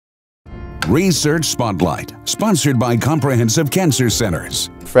Research Spotlight, sponsored by Comprehensive Cancer Centers.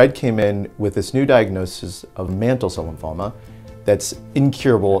 Fred came in with this new diagnosis of mantle cell lymphoma that's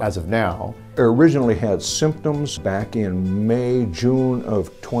incurable as of now. I originally had symptoms back in May, June of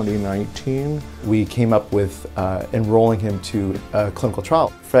 2019. We came up with enrolling him to a clinical trial.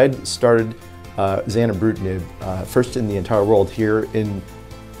 Fred started zanubrutinib first in the entire world here in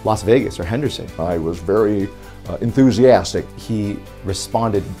Las Vegas or Henderson. I was very enthusiastic. He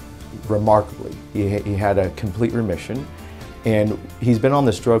responded remarkably. He had a complete remission, and he's been on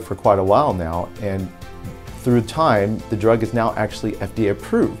this drug for quite a while now, and through time the drug is now actually FDA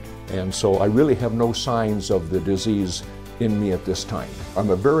approved. And so I really have no signs of the disease in me at this time. I'm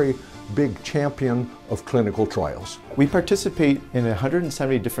a very big champion of clinical trials. We participate in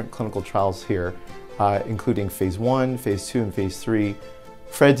 170 different clinical trials here, including phase 1, phase 2, and phase 3.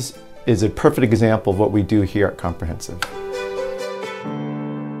 Fred's is a perfect example of what we do here at Comprehensive.